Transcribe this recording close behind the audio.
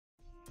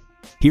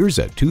Here's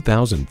a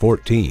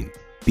 2014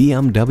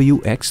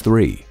 BMW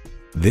X3.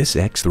 This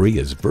X3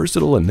 is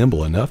versatile and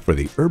nimble enough for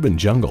the urban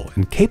jungle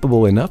and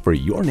capable enough for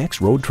your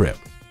next road trip.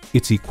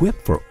 It's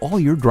equipped for all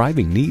your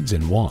driving needs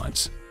and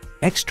wants.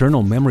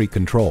 External memory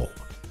control,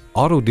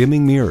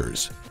 auto-dimming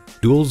mirrors,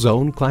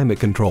 dual-zone climate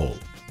control,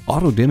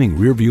 auto-dimming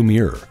rearview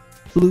mirror,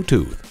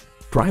 Bluetooth,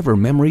 driver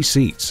memory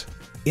seats,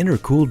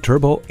 intercooled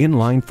turbo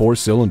inline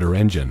 4-cylinder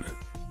engine,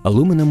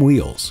 aluminum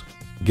wheels,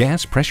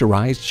 gas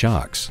pressurized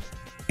shocks,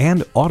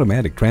 and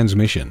automatic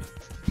transmission.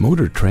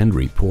 Motor Trend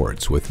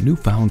reports with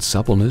newfound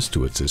suppleness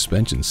to its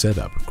suspension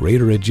setup,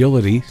 greater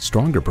agility,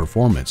 stronger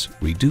performance,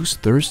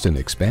 reduced thirst, and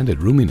expanded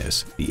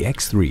roominess, the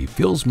X3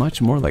 feels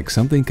much more like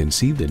something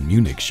conceived in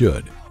Munich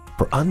should.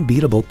 For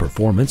unbeatable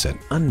performance and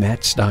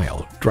unmatched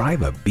style,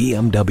 drive a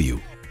BMW.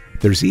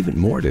 There's even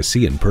more to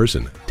see in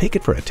person. Take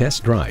it for a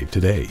test drive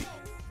today.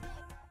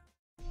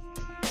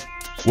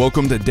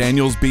 Welcome to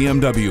Daniel's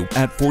BMW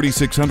at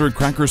 4600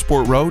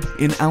 Crackersport Road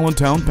in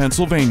Allentown,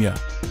 Pennsylvania.